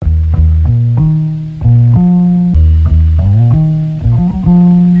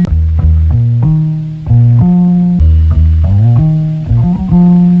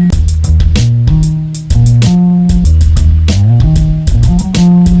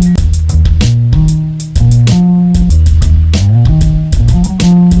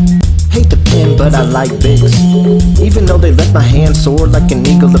like Vicks. Even though they left my hand sore like an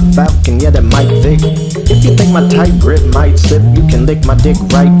eagle or falcon, yeah, that might Vic. If you think my tight grip might slip, you can lick my dick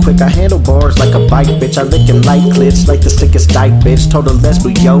right quick. I handle bars like a bike, bitch. I lick and light clits like the sickest dyke, bitch. Total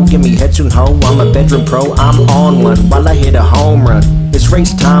lesbo, yo, give me head soon ho. I'm a bedroom pro, I'm on one while I hit a home run. It's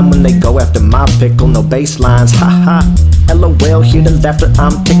race time when they go after my pickle, no baselines, ha ha. LOL, hear the laughter,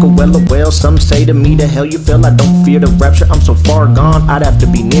 I'm tickled, well. Some say to me, the hell you feel, I don't fear the rapture. I'm so far gone, I'd have to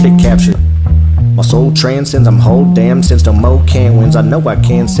be near to capture. My soul transcends, I'm whole damn since no more can wins. I know I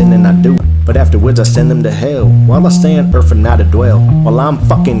can sin and I do, but afterwards I send them to hell. While I stay on earth and not to dwell. While I'm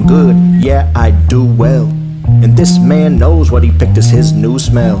fucking good, yeah, I do well. And this man knows what he picked as his new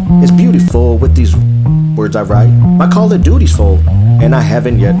smell. It's beautiful with these words I write. My Call of Duty's full, and I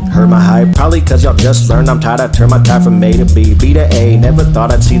haven't yet heard my hype. Probably cause y'all just learned I'm tired. I turned my tie from A to B, B to A. Never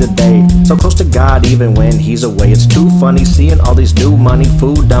thought I'd see the day so close to God even when he's away. It's too funny seeing all these new money,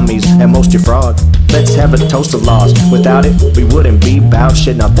 food dummies, and most your fraud. Let's have a toast to loss. Without it, we wouldn't be bout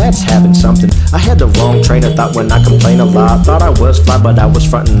shit. Now that's having something. I had the wrong train of thought when I complained a lot. Thought I was fly, but I was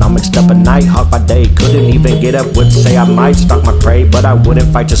frontin'. I'm mixed up at night, hawk by day. Couldn't even get up, would say I might stalk my prey, but I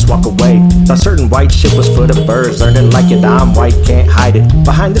wouldn't fight, just walk away. Thought certain white shit was for the birds, learning like it, I'm white, can't hide it.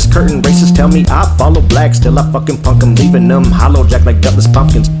 Behind this curtain, racists tell me I follow black. Still I fucking punk 'em, leaving them hollow jack like gutless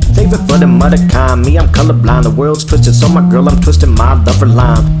pumpkins. Save it for the mother kind, me I'm colorblind. The world's twisted, so my girl I'm twisting my lover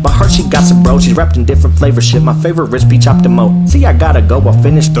line. My heart she got some bro, she's wrapped in different flavor shit. My favorite is peach optimo. See I gotta go, I'll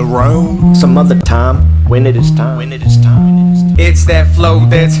finish the round some other time, when it is time. It's that flow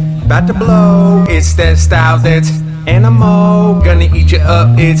that's about to blow. It's that style that's animal, gonna eat you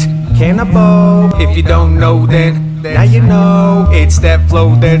up. It's cannibal. If you don't know, then now you know. It's that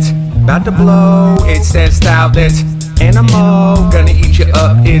flow that's about to blow. It's that style that's animal, gonna eat you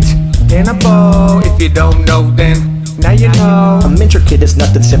up. It's cannibal. If you don't know, then now you know. I'm intricate, it's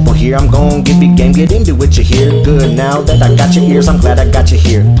nothing simple here. I'm gon' give you game, get into it, you hear. Good, now that I got your ears, I'm glad I got you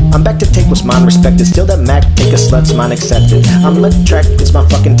here. I'm back to take what's mine, respected. Still that Mac, take a slut's mine, accepted. I'm a track, it's my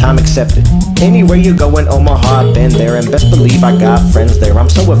fucking time, accepted. Anywhere you go in Omaha, I've been there. And best believe I got friends there. I'm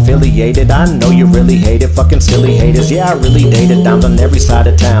so affiliated, I know you really hate it. Fucking silly haters, yeah, I really dated dimes on every side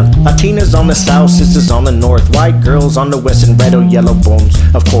of town. Latinas on the south, sisters on the north. White girls on the west and red or yellow bones.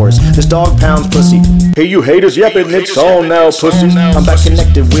 Of course, this dog pounds pussy. Hey you haters, yapping, it's all now, pussies. I'm back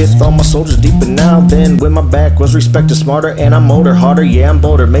connected with all my soldiers deeper now than when my back was respected. Smarter and I'm older, harder, yeah I'm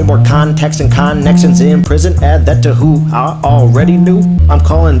bolder. Made more contacts and connections in prison. Add that to who I already knew. I'm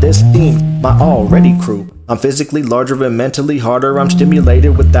calling this theme my already crew. I'm physically larger and mentally harder. I'm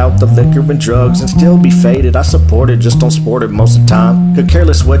stimulated without the liquor and drugs and still be faded. I support it, just don't sport it most of the time. Could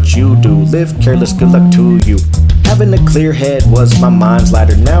careless what you do, live careless, good luck to you. Having a clear head was my mind's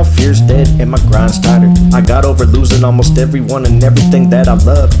lighter. Now fear's dead and my grind's tighter. I got over losing almost everyone and everything that I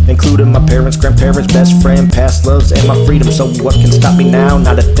love, including my parents, grandparents, best friend, past loves, and my freedom. So what can stop me now?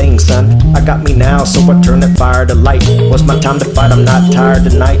 Not a thing, son. I got me now, so I turn that fire to light. Was my time to fight, I'm not tired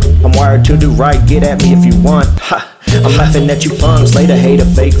tonight. I'm wired to do right, get at me if you want. Ha! I'm laughing at you punks, later hater,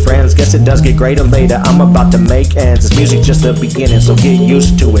 fake friends. Guess it does get greater later. I'm about to make ends. This music's just the beginning, so get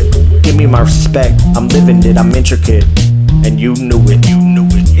used to it. Give me my respect, I'm living it, I'm intricate, and you knew it.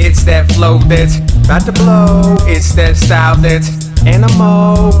 It's that flow that's about to blow. It's that style that's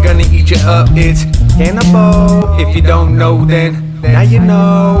animal, gonna eat you up. It's cannibal. If you don't know, then now you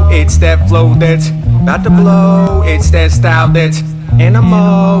know. It's that flow that's about to blow. It's that style that's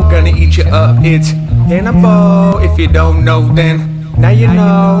animal, gonna eat you up. It's cannibal. If you don't know, then now you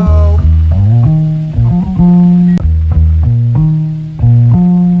know.